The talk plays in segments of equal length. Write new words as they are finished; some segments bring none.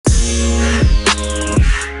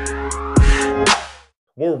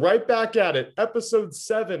We're right back at it. Episode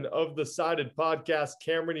 7 of the Sided Podcast.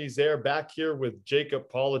 Cameron Ezeir back here with Jacob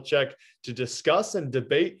Polacheck to discuss and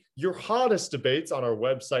debate your hottest debates on our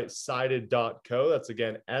website, sided.co. That's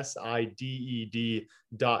again, SIDED.co,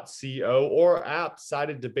 or app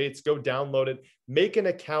Sided Debates. Go download it, make an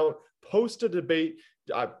account, post a debate,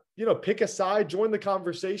 pick a side, join the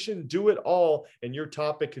conversation, do it all, and your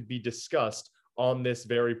topic could be discussed on this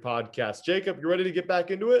very podcast. Jacob, you ready to get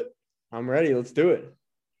back into it? I'm ready. Let's do it.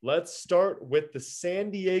 Let's start with the San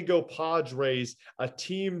Diego Padres, a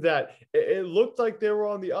team that it looked like they were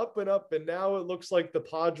on the up and up, and now it looks like the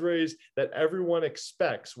Padres that everyone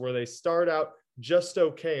expects, where they start out just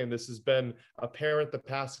okay, and this has been apparent the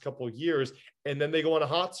past couple of years, and then they go on a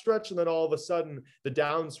hot stretch, and then all of a sudden the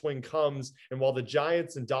downswing comes, and while the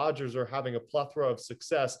Giants and Dodgers are having a plethora of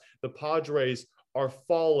success, the Padres are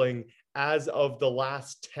falling as of the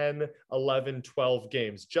last 10, 11, 12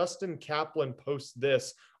 games. Justin Kaplan posts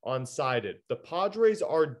this on Sided. The Padres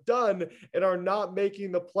are done and are not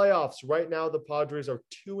making the playoffs. Right now, the Padres are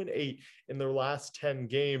 2-8 in their last 10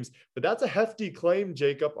 games, but that's a hefty claim,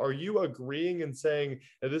 Jacob. Are you agreeing and saying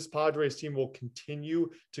that this Padres team will continue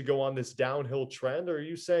to go on this downhill trend, or are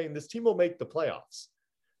you saying this team will make the playoffs?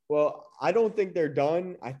 Well, I don't think they're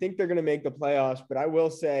done. I think they're going to make the playoffs, but I will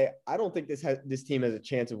say I don't think this team has a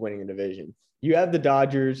chance of winning the division. You have the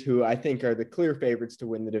Dodgers, who I think are the clear favorites to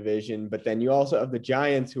win the division, but then you also have the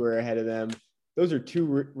Giants, who are ahead of them. Those are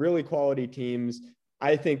two really quality teams.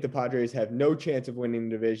 I think the Padres have no chance of winning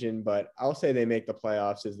the division, but I'll say they make the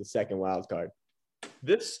playoffs as the second wild card.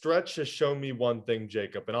 This stretch has shown me one thing,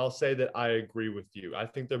 Jacob, and I'll say that I agree with you. I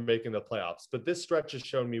think they're making the playoffs, but this stretch has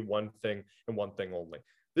shown me one thing and one thing only.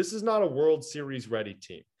 This is not a World Series ready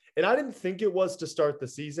team. And I didn't think it was to start the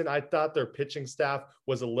season. I thought their pitching staff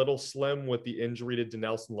was a little slim with the injury to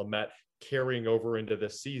Dinelson Lamet carrying over into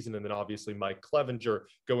this season. And then obviously Mike Clevenger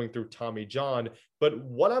going through Tommy John. But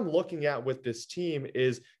what I'm looking at with this team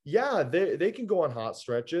is, yeah, they can go on hot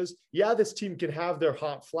stretches. Yeah, this team can have their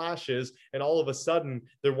hot flashes. And all of a sudden,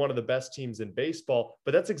 they're one of the best teams in baseball.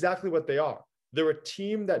 But that's exactly what they are. They're a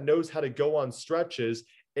team that knows how to go on stretches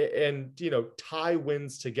and tie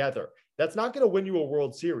wins together. That's not going to win you a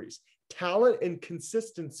World Series. Talent and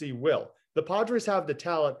consistency will. The Padres have the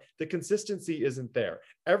talent. The consistency isn't there.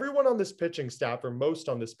 Everyone on this pitching staff, or most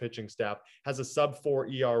on this pitching staff, has a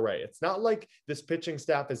sub-4 ERA. It's not like this pitching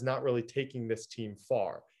staff is not really taking this team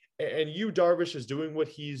far. And Yu Darvish is doing what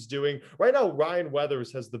he's doing. Right now, Ryan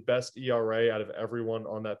Weathers has the best ERA out of everyone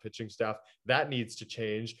on that pitching staff. That needs to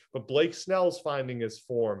change. But Blake Snell's finding his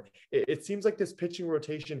form. It seems like this pitching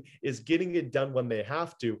rotation is getting it done when they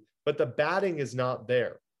have to, but the batting is not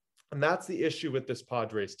there. And that's the issue with this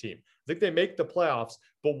Padres team. I think they make the playoffs,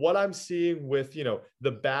 but what I'm seeing with,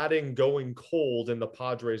 the batting going cold in the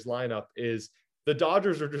Padres lineup is the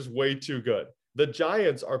Dodgers are just way too good. The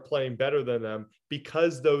Giants are playing better than them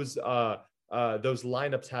because those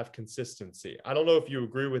lineups have consistency. I don't know if you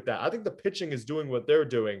agree with that. I think the pitching is doing what they're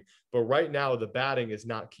doing, but right now the batting is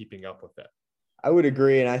not keeping up with it. I would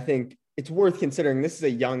agree, and I think it's worth considering. This is a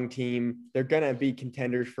young team. They're going to be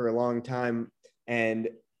contenders for a long time, and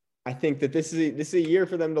I think that this is a year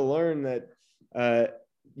for them to learn that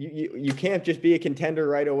you can't just be a contender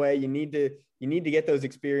right away. You need to get those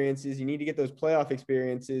experiences. You need to get those playoff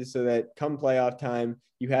experiences so that come playoff time,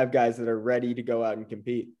 you have guys that are ready to go out and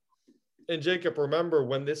compete. And Jacob, remember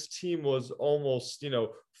when this team was almost,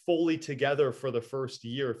 fully together for the first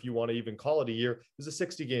year, if you want to even call it a year, it was a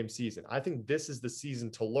 60-game season. I think this is the season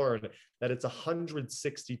to learn that it's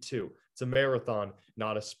 162. It's a marathon,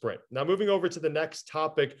 not a sprint. Now, moving over to the next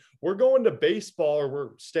topic, we're going to baseball, or we're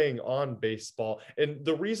staying on baseball. And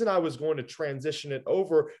the reason I was going to transition it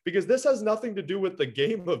over, because this has nothing to do with the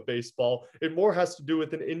game of baseball. It more has to do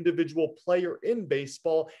with an individual player in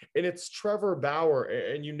baseball, and it's Trevor Bauer.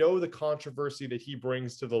 And the controversy that he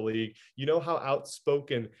brings to the league. You know how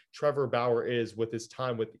outspoken Trevor Bauer is with his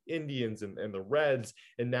time with the Indians and the Reds,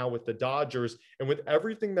 and now with the Dodgers. And with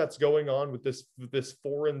everything that's going on with this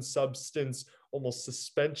foreign substance, almost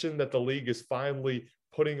suspension that the league is finally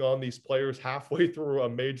putting on these players halfway through a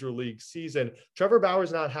major league season, Trevor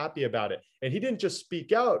Bauer's not happy about it. And he didn't just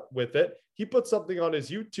speak out with it. He put something on his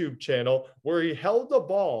YouTube channel where he held the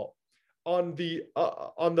ball on the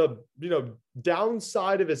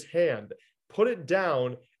downside of his hand, put it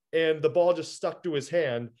down, and the ball just stuck to his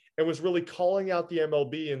hand, and was really calling out the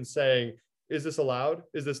MLB and saying, is this allowed?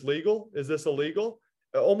 Is this legal? Is this illegal?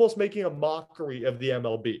 Almost making a mockery of the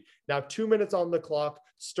MLB. Now, 2 minutes on the clock.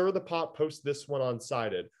 Stir the Pot post this one on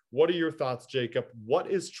Sided. What are your thoughts, Jacob?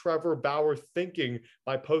 What is Trevor Bauer thinking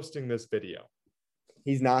by posting this video?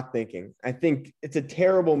 He's not thinking. I think it's a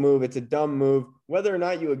terrible move. It's a dumb move. Whether or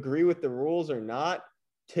not you agree with the rules or not,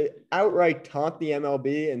 to outright taunt the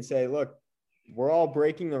MLB and say, look, we're all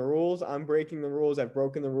breaking the rules. I'm breaking the rules. I've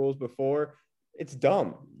broken the rules before. It's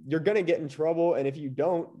dumb. You're going to get in trouble. And if you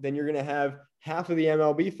don't, then you're going to have half of the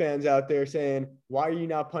MLB fans out there saying, why are you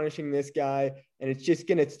not punishing this guy? And it's just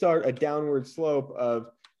going to start a downward slope of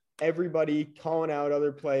everybody calling out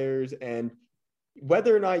other players. And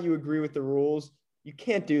whether or not you agree with the rules, you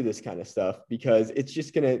can't do this kind of stuff because it's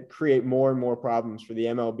just going to create more and more problems for the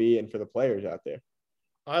MLB and for the players out there.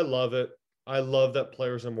 I love it. I love that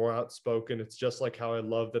players are more outspoken. It's just like how I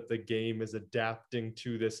love that the game is adapting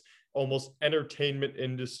to this almost entertainment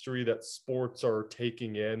industry that sports are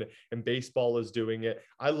taking in, and baseball is doing it.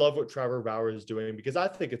 I love what Trevor Bauer is doing because I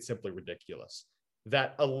think it's simply ridiculous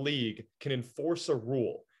that a league can enforce a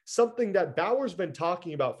rule, something that Bauer's been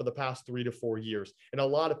talking about for the past 3 to 4 years, and a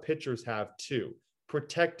lot of pitchers have too.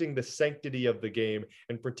 Protecting the sanctity of the game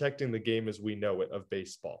and protecting the game as we know it of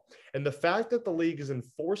baseball. And the fact that the league is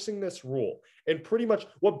enforcing this rule, and pretty much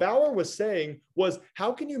what Bauer was saying was,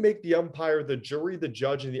 how can you make the umpire the jury, the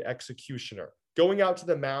judge, and the executioner going out to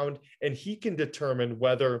the mound, and he can determine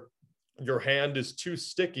whether your hand is too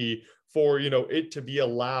sticky for, it to be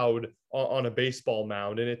allowed on a baseball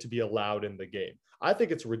mound and it to be allowed in the game. I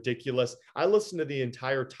think it's ridiculous. I listened to the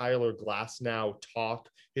entire Tyler Glasnow talk,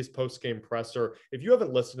 his post-game presser. If you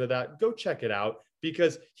haven't listened to that, go check it out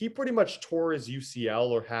because he pretty much tore his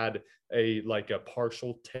UCL or had a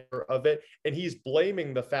partial tear of it. And he's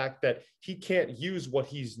blaming the fact that he can't use what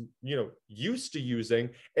he's, used to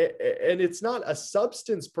using. And it's not a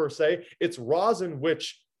substance per se, it's rosin,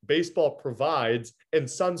 which baseball provides, and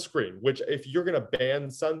sunscreen, which if you're going to ban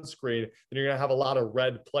sunscreen, then you're going to have a lot of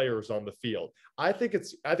red players on the field. I think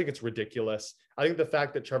it's ridiculous. I think the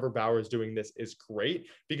fact that Trevor Bauer is doing this is great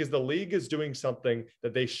because the league is doing something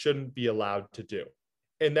that they shouldn't be allowed to do.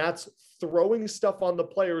 And that's throwing stuff on the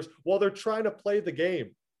players while they're trying to play the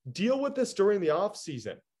game. Deal with this during the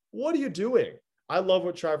offseason. What are you doing? I love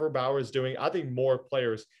what Trevor Bauer is doing. I think more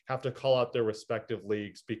players have to call out their respective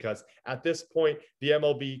leagues because at this point, the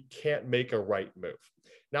MLB can't make a right move.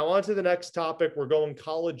 Now on to the next topic. We're going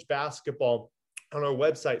college basketball on our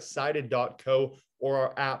website, sided.co, or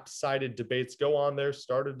our app, Sided Debates. Go on there,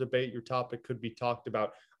 start a debate. Your topic could be talked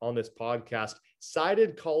about on this podcast.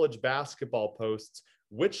 Sided college basketball posts.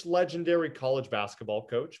 Which legendary college basketball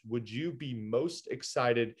coach would you be most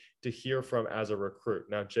excited to hear from as a recruit?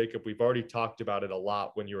 Now, Jacob, we've already talked about it a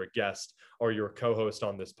lot when you're a guest or you're a co-host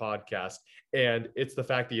on this podcast, and it's the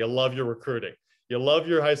fact that you love your recruiting. You love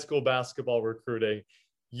your high school basketball recruiting.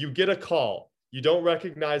 You get a call. You don't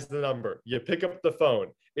recognize the number. You pick up the phone.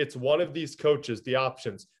 It's one of these coaches, the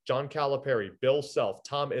options, John Calipari, Bill Self,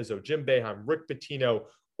 Tom Izzo, Jim Boeheim, Rick Pitino,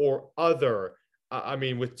 or other.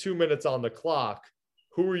 With 2 minutes on the clock,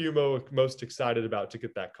 who are you most excited about to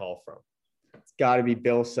get that call from? It's got to be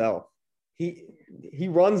Bill Self. He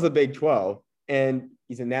runs the Big 12, and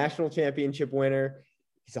he's a national championship winner.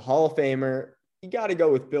 He's a Hall of Famer. You got to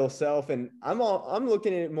go with Bill Self. And I'm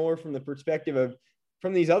looking at it more from the perspective of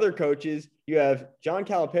from these other coaches. You have John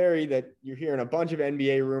Calipari that you're hearing a bunch of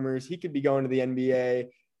NBA rumors. He could be going to the NBA.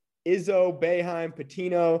 Izzo, Boeheim,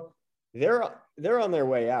 Pitino, they're on their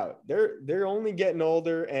way out. They're only getting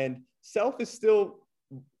older, and Self is still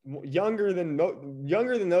younger than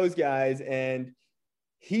those guys, and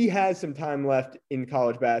he has some time left in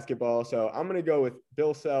college basketball. So I'm going to go with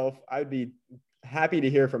Bill Self. I'd be happy to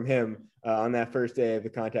hear from him on that first day of the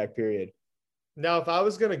contact period. Now, if I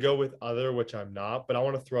was going to go with other, which I'm not, but I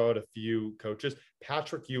want to throw out a few coaches,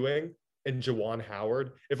 Patrick Ewing and Juwan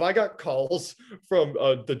Howard. If I got calls from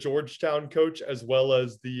the Georgetown coach as well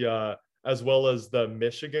as the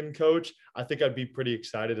Michigan coach, I think I'd be pretty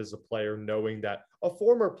excited as a player knowing that a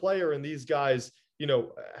former player and these guys,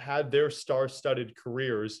 had their star-studded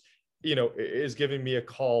careers, is giving me a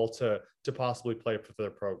call to possibly play for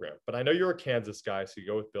their program. But I know you're a Kansas guy, so you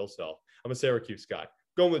go with Bill Self. I'm a Syracuse guy.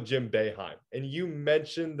 Going with Jim Boeheim. And you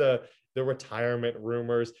mentioned the retirement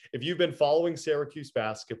rumors. If you've been following Syracuse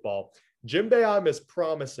basketball, Jim Boeheim is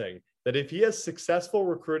promising that if he has successful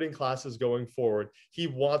recruiting classes going forward, he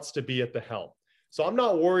wants to be at the helm. So I'm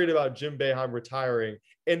not worried about Jim Boeheim retiring.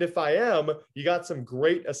 And if I am, you got some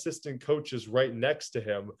great assistant coaches right next to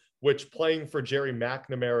him, which playing for Jerry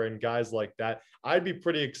McNamara and guys like that, I'd be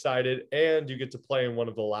pretty excited. And you get to play in one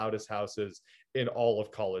of the loudest houses in all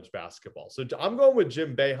of college basketball. So I'm going with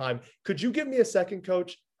Jim Boeheim. Could you give me a second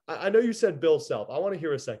coach? I know you said Bill Self. I want to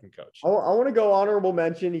hear a second coach. I want to go honorable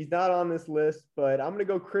mention. He's not on this list, but I'm going to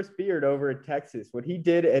go Chris Beard over at Texas. What he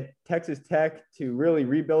did at Texas Tech to really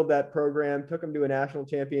rebuild that program, took him to a national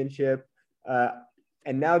championship.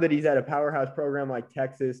 And now that he's at a powerhouse program like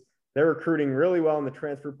Texas, they're recruiting really well in the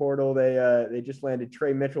transfer portal. They just landed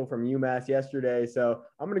Trey Mitchell from UMass yesterday. So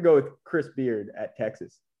I'm going to go with Chris Beard at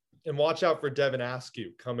Texas. And watch out for Devin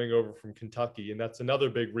Askew coming over from Kentucky. And that's another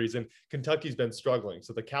big reason Kentucky's been struggling.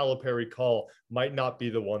 So the Calipari call might not be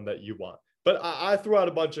the one that you want. But I threw out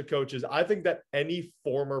a bunch of coaches. I think that any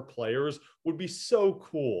former players would be so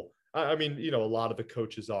cool. I mean, a lot of the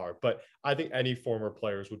coaches are, but I think any former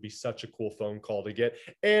players would be such a cool phone call to get.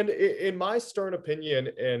 And in my stern opinion,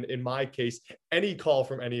 and in my case, any call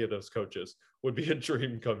from any of those coaches would be a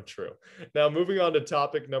dream come true. Now, moving on to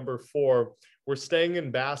topic number 4, we're staying in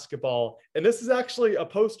basketball. And this is actually a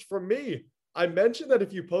post from me. I mentioned that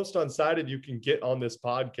if you post on Sided, you can get on this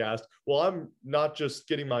podcast. Well, I'm not just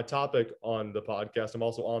getting my topic on the podcast, I'm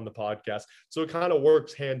also on the podcast. So it kind of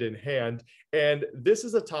works hand in hand. And this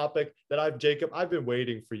is a topic that I've been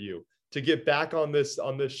waiting for you to get back on this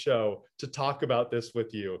show to talk about this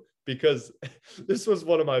with you, because this was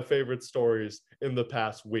one of my favorite stories in the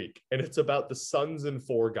past week. And it's about the Suns and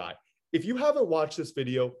 4 guy. If you haven't watched this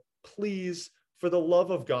video, please, for the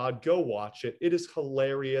love of God, go watch it. It is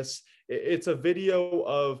hilarious. It's a video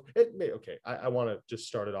of it. Okay, I want to just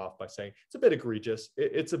start it off by saying it's a bit egregious.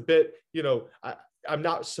 It's a bit, I'm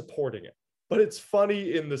not supporting it, but it's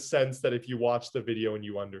funny in the sense that if you watch the video and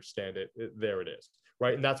you understand it, there it is,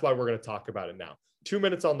 right? And that's why we're going to talk about it now. 2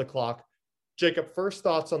 minutes on the clock. Jacob, first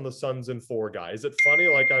thoughts on the Suns and 4 guy. Is it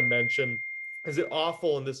funny, like I mentioned? Is it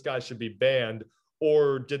awful and this guy should be banned?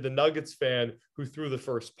 Or did the Nuggets fan who threw the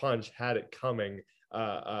first punch had it coming,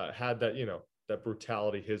 had that, that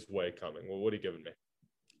brutality his way coming? Well, what are you giving me?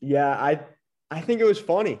 Yeah, I think it was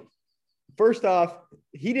funny. First off,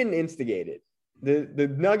 he didn't instigate it. The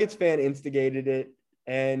Nuggets fan instigated it,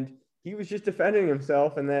 and he was just defending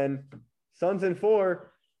himself. And then Suns and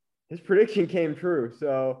 4, his prediction came true.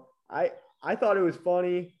 So I thought it was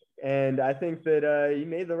funny, and I think that he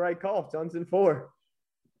made the right call. Suns and 4.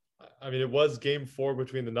 I mean, it was game 4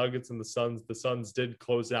 between the Nuggets and the Suns. The Suns did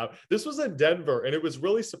close out. This was in Denver, and it was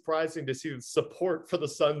really surprising to see the support for the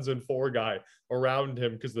Suns and 4 guy around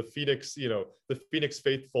him, because the Phoenix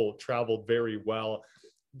faithful traveled very well.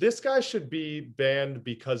 This guy should be banned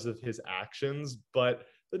because of his actions, but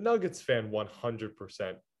the Nuggets fan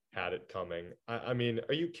 100% had it coming. I mean,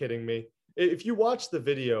 are you kidding me? If you watch the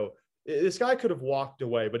video, this guy could have walked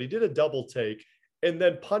away, but he did a double take and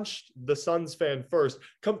then punched the Suns fan first,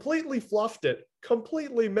 completely fluffed it,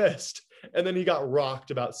 completely missed. And then he got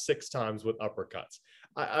rocked about 6 times with uppercuts.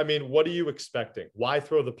 I mean, what are you expecting? Why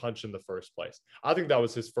throw the punch in the first place? I think that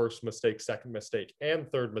was his first mistake, second mistake, and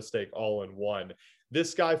third mistake all in one.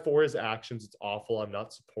 This guy, for his actions, it's awful. I'm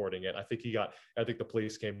not supporting it. I think the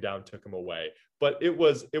police came down, took him away. But it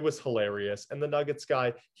was hilarious. And the Nuggets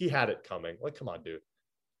guy, he had it coming. Like, come on, dude.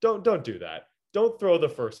 Don't do that. Don't throw the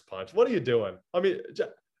first punch. What are you doing? I mean,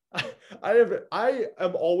 I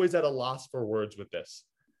am always at a loss for words with this.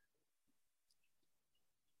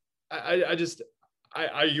 Are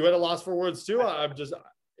you at a loss for words too? I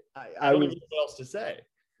don't even know what else to say.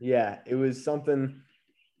 Yeah, it was something.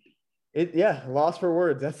 Loss for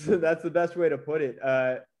words. That's the best way to put it.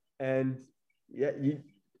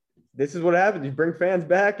 This is what happens. You bring fans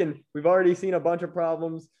back, and we've already seen a bunch of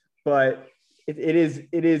problems, but it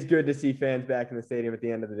is good to see fans back in the stadium at the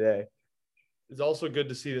end of the day. It's also good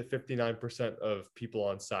to see that 59% of people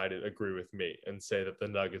on Sided agree with me and say that the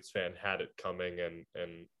Nuggets fan had it coming,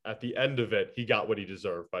 and at the end of it, he got what he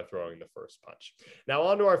deserved by throwing the first punch. Now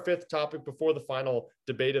on to our 5th topic before the final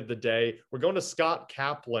debate of the day. We're going to Scott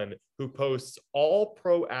Kaplan, who posts all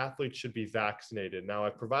pro athletes should be vaccinated. Now,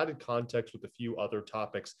 I've provided context with a few other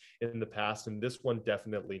topics in the past, and this one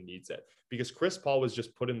definitely needs it, because Chris Paul was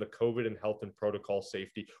just put in the COVID and health and protocol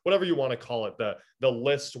safety, whatever you want to call it, the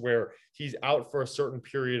list where he's out for a certain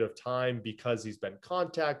period of time because he's been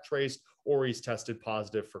contact traced or he's tested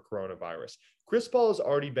positive for coronavirus. Chris Paul has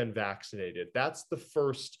already been vaccinated. That's the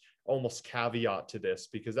first almost caveat to this,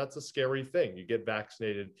 because that's a scary thing. You get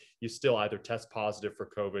vaccinated, you still either test positive for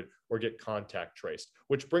COVID or get contact traced,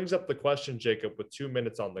 which brings up the question, Jacob, with 2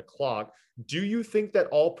 minutes on the clock. Do you think that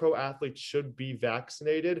all pro athletes should be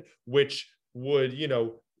vaccinated, which would,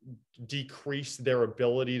 decrease their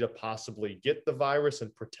ability to possibly get the virus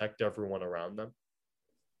and protect everyone around them?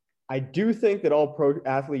 I do think that all pro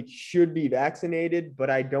athletes should be vaccinated, but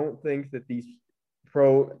I don't think that these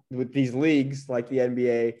leagues like the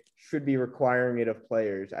NBA should be requiring it of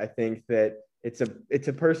players. I think that it's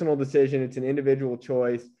a personal decision. It's an individual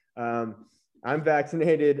choice. I'm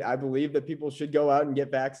vaccinated. I believe that people should go out and get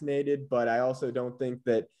vaccinated, but I also don't think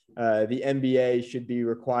that the NBA should be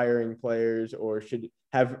requiring players or should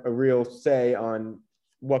have a real say on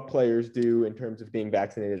what players do in terms of being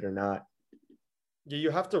vaccinated or not. Yeah,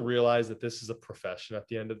 you have to realize that this is a profession at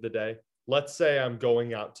the end of the day. Let's say I'm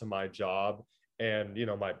going out to my job and,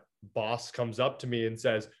 my boss comes up to me and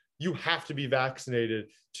says, you have to be vaccinated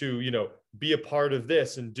to, be a part of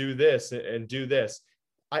this and do this and do this.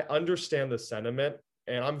 I understand the sentiment,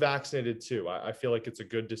 and I'm vaccinated too. I feel like it's a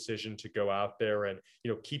good decision to go out there and,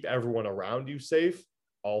 keep everyone around you safe,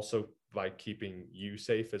 also by keeping you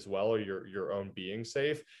safe as well, or your own being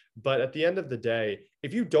safe. But at the end of the day,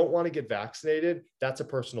 if you don't want to get vaccinated, that's a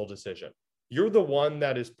personal decision. You're the one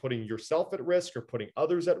that is putting yourself at risk or putting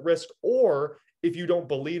others at risk. Or if you don't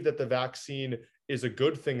believe that the vaccine is a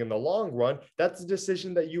good thing in the long run, that's a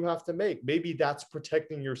decision that you have to make. Maybe that's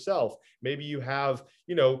protecting yourself. Maybe you have,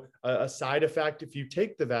 a side effect if you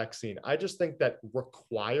take the vaccine. I just think that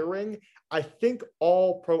I think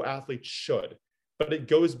all pro athletes should, but it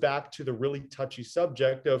goes back to the really touchy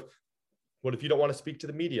subject of what if you don't want to speak to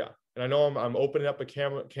the media? And I know I'm opening up a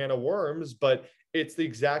can of worms, but it's the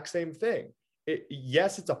exact same thing.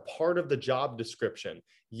 Yes, it's a part of the job description.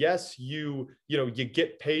 Yes, you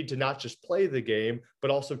get paid to not just play the game,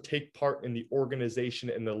 but also take part in the organization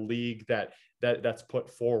and the league that's put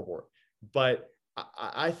forward. But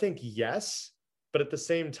I think yes, but at the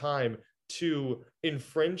same time, to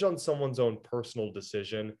infringe on someone's own personal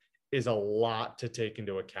decision is a lot to take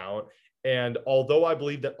into account. And although I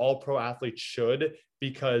believe that all pro athletes should,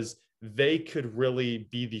 because they could really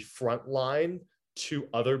be the front line to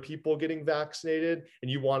other people getting vaccinated,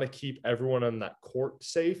 and you want to keep everyone on that court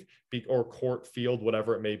safe or court field,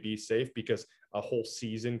 whatever it may be, safe, because a whole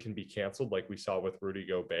season can be canceled like we saw with Rudy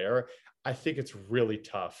Gobert. I think it's really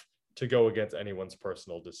tough to go against anyone's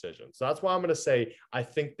personal decision. So that's why I'm going to say I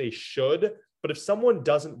think they should. But if someone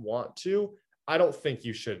doesn't want to, I don't think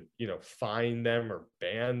you should, fine them or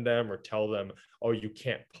ban them or tell them, oh, you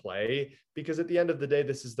can't play, because at the end of the day,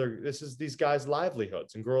 this is these guys'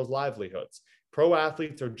 livelihoods and girls' livelihoods. Pro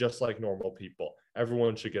athletes are just like normal people.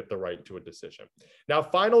 Everyone should get the right to a decision. Now,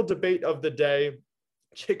 final debate of the day.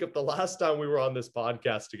 Jacob, the last time we were on this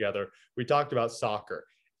podcast together, we talked about soccer,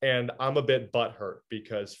 and I'm a bit butthurt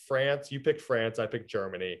because you picked France, I picked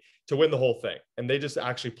Germany to win the whole thing. And they just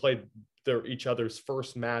actually played each other's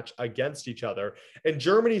first match against each other, and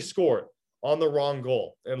Germany scored on the wrong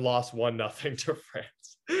goal and lost 1-0 to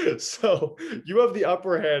France. So you have the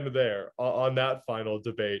upper hand there on that final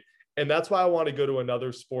debate. And that's why I want to go to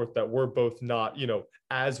another sport that we're both not,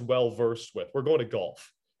 as well versed with. We're going to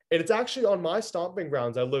golf. And it's actually on my stomping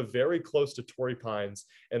grounds. I live very close to Torrey Pines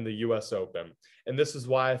and the US Open. And this is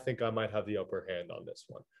why I think I might have the upper hand on this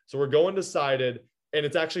one. So we're going to Sided. And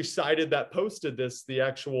it's actually Sided that posted this, the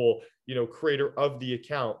actual, creator of the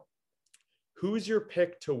account. Who's your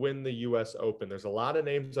pick to win the US Open? There's a lot of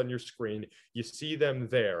names on your screen. You see them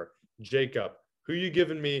there. Jacob, who you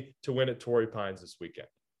giving me to win at Torrey Pines this weekend?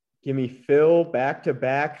 Give me Phil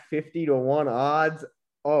back-to-back 50-1 odds.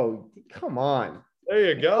 Oh, come on.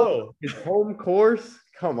 There you go. His home course.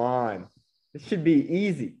 Come on. This should be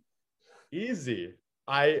easy. Easy.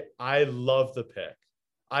 I love the pick.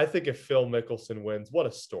 I think if Phil Mickelson wins, what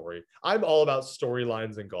a story. I'm all about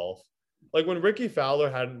storylines in golf. Like when Ricky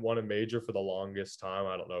Fowler hadn't won a major for the longest time,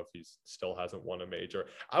 I don't know if he still hasn't won a major.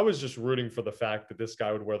 I was just rooting for the fact that this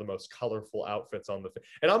guy would wear the most colorful outfits on the field.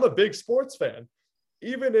 And I'm a big sports fan.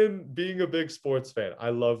 Even in being a big sports fan, I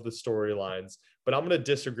love the storylines. But I'm going to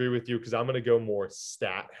disagree with you because I'm going to go more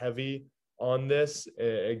stat heavy on this.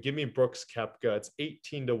 Give me Brooks Koepka. It's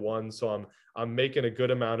 18-1, so I'm making a good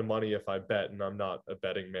amount of money if I bet, and I'm not a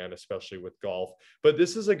betting man, especially with golf. But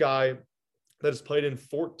this is a guy that has played in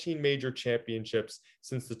 14 major championships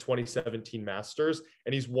since the 2017 Masters,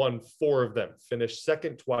 and he's won 4 of them, finished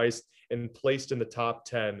second twice, and placed in the top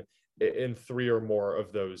 10 in 3 or more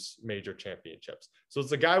of those major championships. So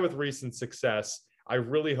it's a guy with recent success. I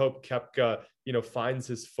really hope Koepka, finds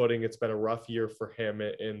his footing. It's been a rough year for him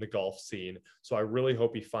in the golf scene. So I really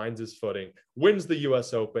hope he finds his footing, wins the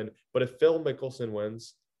US Open. But if Phil Mickelson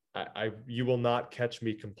wins, you will not catch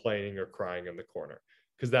me complaining or crying in the corner,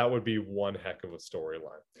 because that would be one heck of a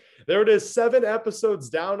storyline. There it is, 7 episodes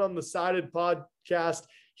down on the Sided podcast.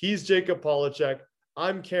 He's Jacob Polacheck.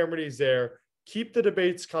 I'm Cameron Ezeir. Keep the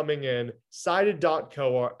debates coming in.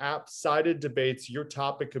 Sided.co, our app, Sided Debates. Your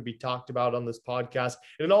topic could be talked about on this podcast.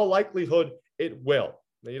 And in all likelihood, it will.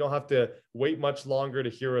 Now, you don't have to wait much longer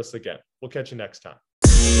to hear us again. We'll catch you next time.